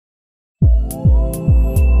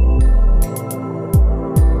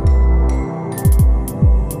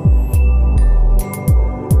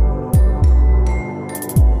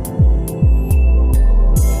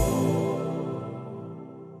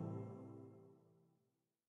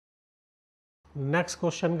Next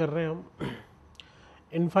question कर रहे हैं हम।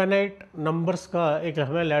 इनफाइनाइट नंबर्स का एक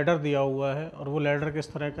हमें लैडर दिया हुआ है और वो लैडर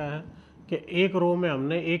किस तरह का है कि एक रो में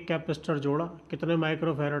हमने एक कैपेसिटर जोड़ा, कितने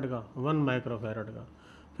माइक्रोफैरड का, 1 माइक्रोफैरड का।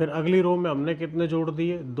 फिर अगली रो में हमने कितने जोड़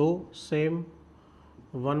दिए, 2 सेम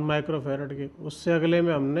 1 माइक्रोफैरड के। उससे अगले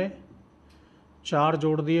में हमने 4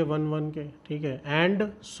 जोड़ दिए 1 के, ठीक है,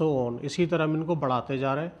 एंड सो ऑन। इसी तरह हम इनको बढ़ाते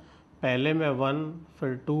जा रहे हैं, पहले में 1,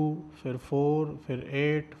 फिर 2, फिर 4, फिर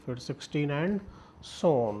 8, फिर 16 एंड सो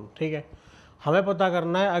ऑन, ठीक है। हमें पता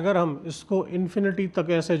करना है अगर हम इसको इन्फिनिटी तक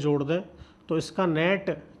ऐसे जोड़ दें तो इसका नेट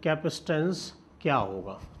कैपेसिटेंस क्या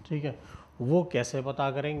होगा, ठीक है। वो कैसे पता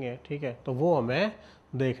करेंगे, ठीक है, तो वो हमें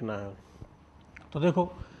देखना है। तो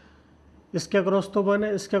देखो, इसके अक्रॉस तो 1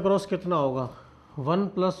 है, इसके अक्रॉस कितना होगा, 1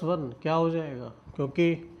 + 1 क्या हो जाएगा,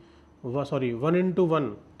 क्योंकि 1 ×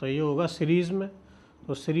 1 तो ये होगा सीरीज़ में,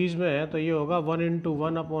 तो सीरीज़ में है तो ये होगा 1 ×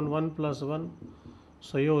 1/1 + 1,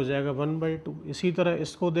 सो ये हो जाएगा 1/2। इसी तरह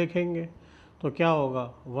इसको देखेंगे तो क्या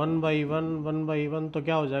होगा, 1/1 1/1 तो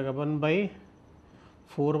क्या हो जाएगा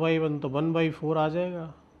 1/4/1, तो 1/4 आ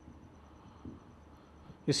जाएगा।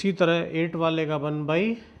 इसी तरह 8 वाले का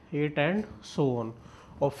 1/8 एंड सो ऑन।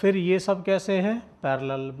 और फिर ये सब कैसे हैं,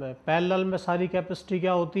 पैरेलल में। पैरेलल में सारी कैपेसिटी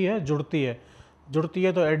क्या होती है, जुड़ती है। जुड़ती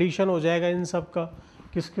है तो एडिशन हो जाएगा इन सब का,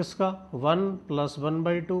 किस किस का, 1 +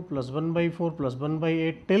 1/2 + 1/4 +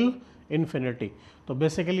 1/8 टिल इन्फिनिटी। तो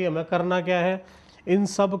बेसिकली हमें करना क्या है, इन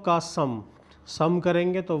सब का सम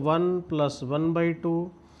करेंगे तो 1 +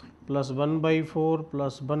 1/2 + 1/4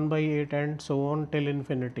 + 1/8 and so on till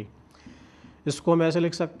infinity. इसको हम ऐसे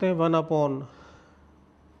लिख सकते हैं 1/2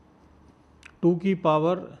 की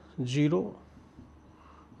पावर 0,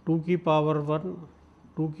 2 की पावर 1,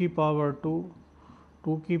 2 की पावर 2,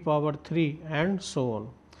 2 की पावर 3 एंड सो ऑन।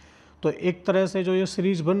 तो एक तरह से जो ये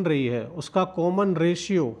सीरीज बन रही है उसका कॉमन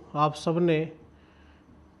रेशियो आप सब ने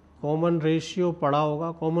कॉमन रेशियो पढ़ा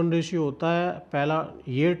होगा। कॉमन रेशियो होता है पहला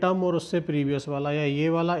ये टर्म और उससे प्रीवियस वाला, या ये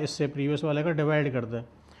वाला इससे प्रीवियस वाले का डिवाइड कर दें,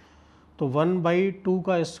 तो 1/2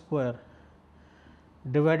 का स्क्वायर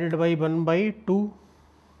डिवाइडेड बाई 1/2,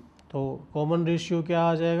 तो कॉमन रेशियो क्या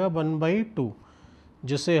आ जाएगा 1/2,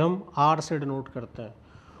 जिसे हम आर से डिनोट करते हैं।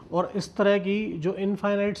 और इस तरह की जो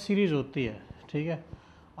इनफाइनाइट सीरीज़ होती है, ठीक है,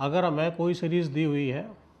 अगर हमें कोई सीरीज़ दी हुई है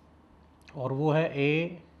और वो है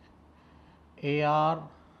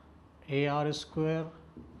A R square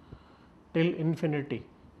till infinity,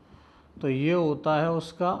 तो ये होता है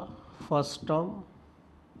उसका फर्स्ट टर्म।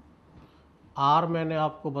 आर मैंने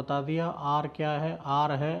आपको बता दिया, आर क्या है,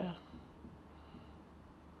 आर है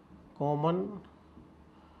कॉमन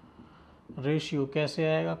रेशियो। कैसे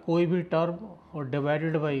आएगा, कोई भी टर्म और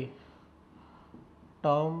divided by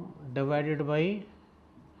term divided by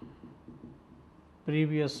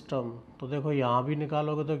previous term. तो देखो यहाँ भी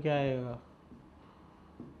निकालोगे तो क्या आएगा,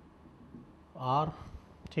 आर,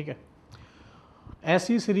 ठीक है।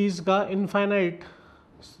 ऐसी सीरीज़ का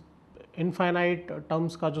इनफाइनाइट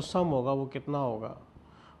टर्म्स का जो सम होगा वो कितना होगा,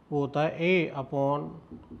 वो होता है A/1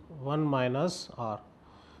 - R।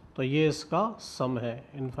 तो ये इसका सम है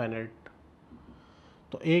इनफाइनाइट।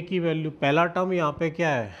 तो A की वैल्यू, पहला टर्म यहाँ पे क्या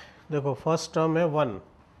है, देखो फर्स्ट टर्म है 1,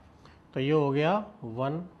 तो ये हो गया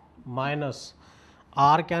 1 माइनस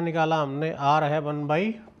R क्या निकाला हमने, R है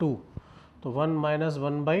 1/2, तो 1 -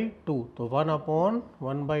 1/2, तो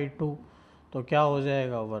 1/1/2, तो क्या हो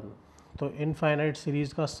जाएगा 1। तो इनफाइनाइट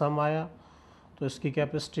सीरीज़ का सम आया, तो इसकी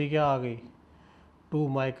कैपेसिटी क्या आ गई, 2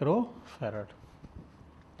 माइक्रोफैरड।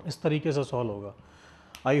 इस तरीके से सॉल्व होगा।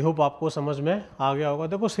 आई होप आपको समझ में आ गया होगा।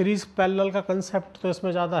 देखो सीरीज़ पैरेलल का कंसेप्ट तो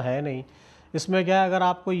इसमें ज़्यादा है नहीं। इसमें क्या है, अगर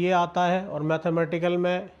आपको ये आता है और मैथमेटिकल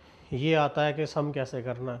में ये आता है कि सम कैसे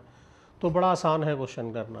करना है, तो बड़ा आसान है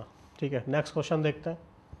क्वेश्चन करना, ठीक है। नेक्स्ट क्वेश्चन देखते हैं।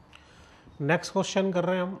 नेक्स्ट क्वेश्चन कर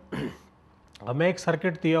रहे हैं हम। हमें एक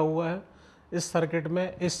सर्किट दिया हुआ है, इस सर्किट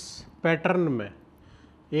में इस पैटर्न में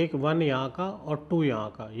एक 1 यहाँ का और 2 यहाँ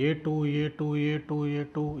का, ये 2 ये 2 ये 2 ये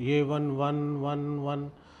 2 ये 1 1 1 1,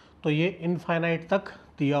 तो ये इनफाइनाइट तक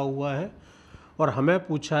दिया हुआ है। और हमें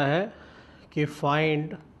पूछा है कि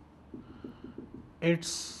फाइंड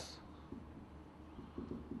इट्स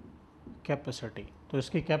कैपेसिटी। तो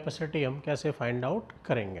इसकी कैपेसिटी हम कैसे फाइंड आउट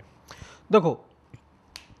करेंगे। देखो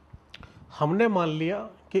हमने मान लिया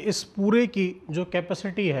कि इस पूरे की जो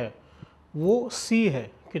कैपेसिटी है वो C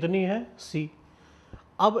है, कितनी है C।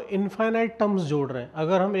 अब इनफाइनाइट टर्म्स जोड़ रहे हैं,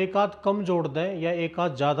 अगर हम एक आध कम जोड़ दें या एक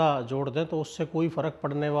आध ज़्यादा जोड़ दें तो उससे कोई फ़र्क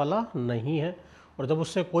पड़ने वाला नहीं है। और जब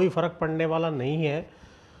उससे कोई फ़र्क पड़ने वाला नहीं है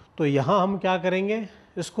तो यहाँ हम क्या करेंगे,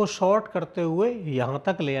 इसको शॉर्ट करते हुए यहाँ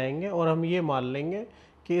तक ले आएंगे और हम ये मान लेंगे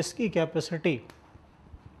कि इसकी कैपेसिटी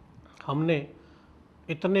हमने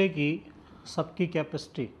इतने की सबकी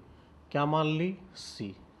कैपेसिटी क्या मान ली, C,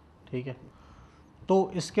 ठीक है।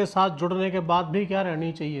 तो इसके साथ जुड़ने के बाद भी क्या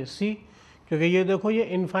रहनी चाहिए, सी, क्योंकि ये देखो ये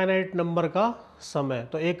इनफाइनाइट नंबर का सम है,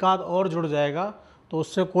 तो एक आध और जुड़ जाएगा तो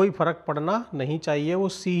उससे कोई फर्क पड़ना नहीं चाहिए, वो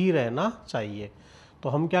सी ही रहना चाहिए। तो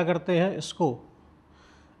हम क्या करते हैं, इसको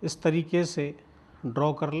इस तरीके से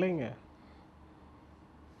ड्रॉ कर लेंगे।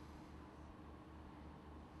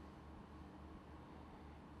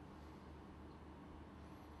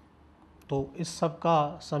 तो इस सब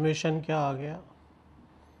का समेशन क्या आ गया,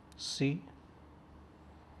 सी।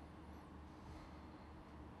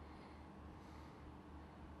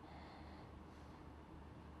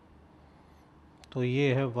 तो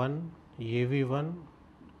ये है 1, ये भी 1,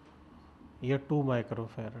 ये 2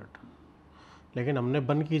 माइक्रोफैरड। लेकिन हमने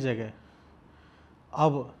 1 की जगह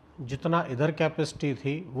अब जितना इधर कैपेसिटी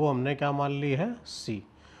थी वो हमने क्या मान ली है, सी।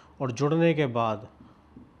 और जुड़ने के बाद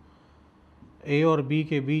ए और बी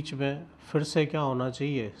के बीच में फिर से क्या होना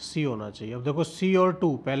चाहिए, सी होना चाहिए। अब देखो सी और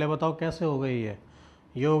 2 पहले बताओ कैसे हो गई है,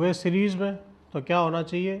 ये हो गए सीरीज में, तो क्या होना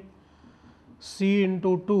चाहिए, सी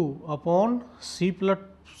इंटू 2 अपॉन सी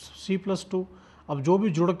प्लस 2। अब जो भी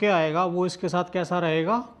जुड़ के आएगा वो इसके साथ कैसा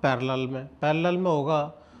रहेगा, पैरेलल में होगा,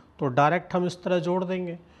 तो डायरेक्ट हम इस तरह जोड़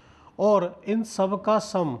देंगे। और इन सब का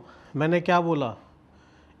सम मैंने क्या बोला,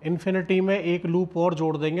 इन्फिनिटी में एक लूप और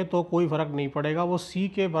जोड़ देंगे तो कोई फ़र्क नहीं पड़ेगा, वो सी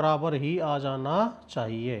के बराबर ही आ जाना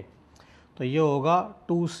चाहिए। तो ये होगा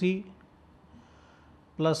 2c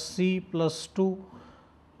प्लस सी प्लस 2,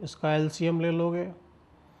 इसका एलसीएम ले लोगे,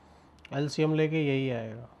 एलसीएम लेके यही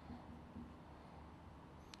आएगा,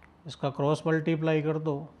 इसका क्रॉस मल्टीप्लाई कर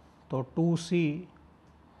दो तो 2c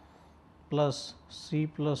plus C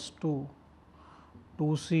plus 2,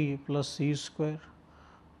 2c plus सी स्क्वायर,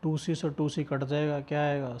 2c से 2c कट जाएगा, क्या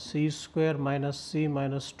आएगा, सी square minus C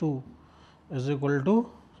minus 2 is equal to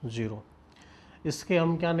 0। इसके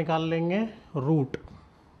हम क्या निकाल लेंगे, रूट।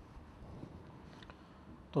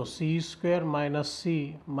 तो सी square minus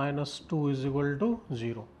C minus 2 is equal to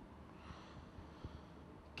 0।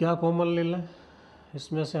 क्या कॉमन ले लें,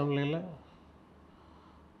 इसमें से हम ले लें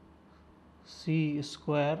सी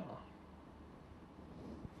स्क्वायर,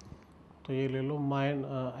 तो ये ले लो,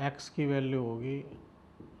 एक्स की वैल्यू होगी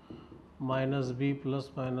minus B plus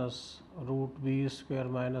minus root B square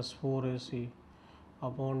minus 4ac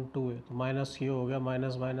upon 2a। तो माइनस ये हो गया,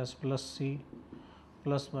 minus minus plus C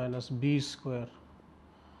plus minus B square,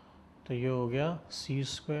 तो ये हो गया सी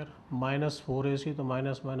स्क्वायर माइनस 4ac, तो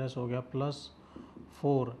माइनस माइनस हो गया प्लस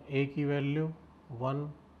 4, a की वैल्यू 1,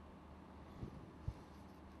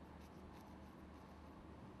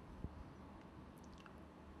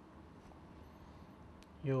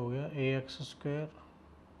 ये हो गया ax स्क्वायर,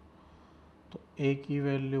 तो a की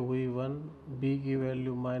वैल्यू हुई 1, b की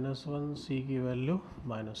वैल्यू -1, c की वैल्यू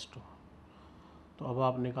 -2। तो अब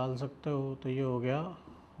आप निकाल सकते हो, तो ये हो गया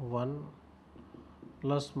 1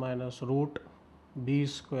 plus minus root B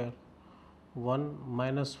square 1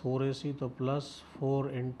 minus 4ac, तो प्लस 4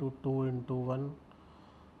 इंटू 2 इंटू 1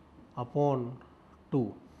 अपॉन 2,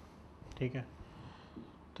 ठीक है।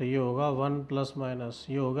 तो ये होगा 1 प्लस माइनस,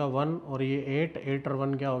 ये होगा 1 और ये 8 और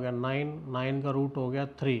 1 क्या हो गया, 9 का रूट हो गया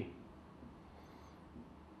 3,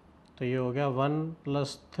 तो ये हो गया 1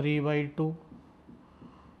 प्लस 3/2,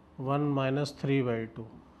 1 माइनस 3/2,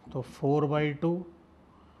 तो 4/2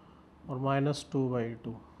 और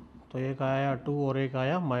 -2/2, तो एक आया 2 और एक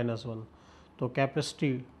आया -1। तो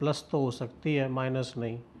कैपेसिटी प्लस तो हो सकती है, माइनस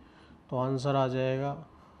नहीं, तो आंसर आ जाएगा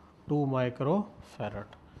 2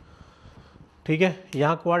 माइक्रोफैरड। ठीक है,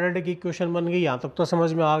 यहाँ क्वाड्रेटिक इक्वेशन बन गई, यहाँ तक तो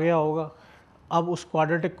समझ में आ गया होगा। अब उस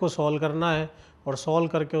क्वाड्रेटिक को सॉल्व करना है और सॉल्व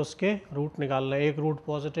करके उसके रूट निकालना है, एक रूट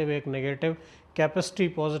पॉजिटिव एक नेगेटिव। कैपेसिटी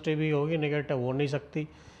पॉजिटिव ही होगी, नेगेटिव हो नहीं सकती,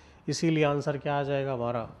 इसीलिए आंसर क्या आ जाएगा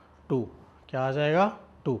हमारा 2। क्या आ जाएगा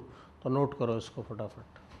 2। तो नोट करो इसको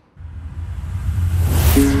फटाफट।